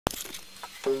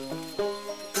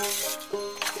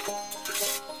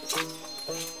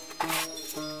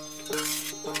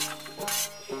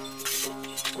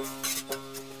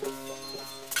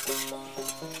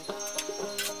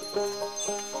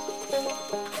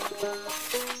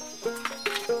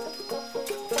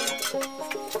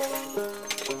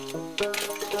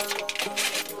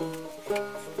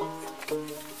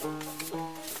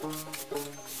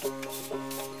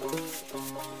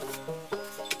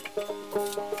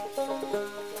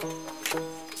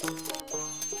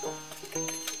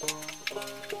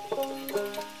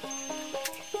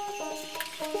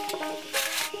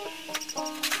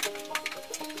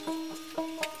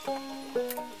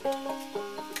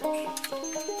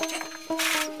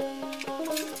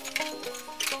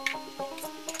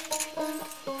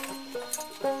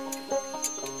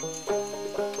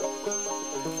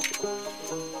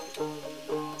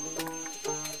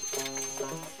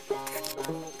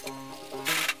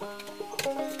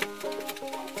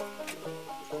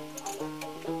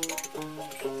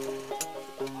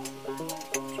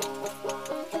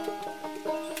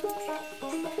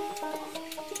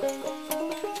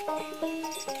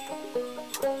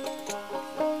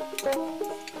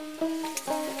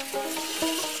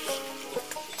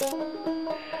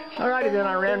Alrighty then,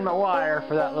 I ran my wire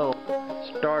for that little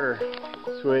starter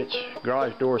switch,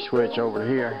 garage door switch over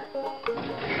here.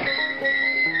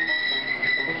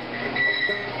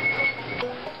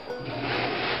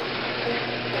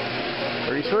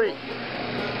 Pretty sweet.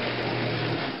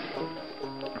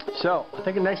 So, I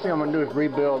think the next thing I'm going to do is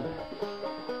rebuild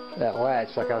that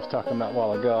latch like I was talking about a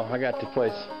while ago. I got the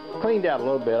place cleaned out a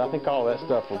little bit. I think all that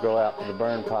stuff will go out to the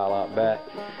burn pile out back.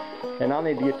 And I'll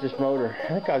need to get this motor,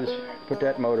 I think I'll just put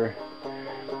that motor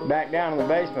back down in the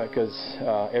basement because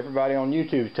everybody on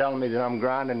YouTube is telling me that I'm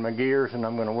grinding my gears and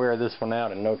I'm going to wear this one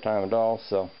out in no time at all.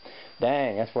 So,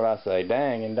 dang, that's what I say.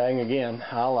 Dang and dang again.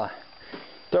 I'll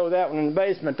throw that one in the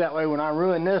basement. That way when I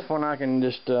ruin this one, I can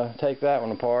just take that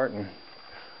one apart and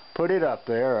put it up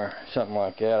there or something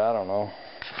like that. I don't know.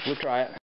 We'll try it.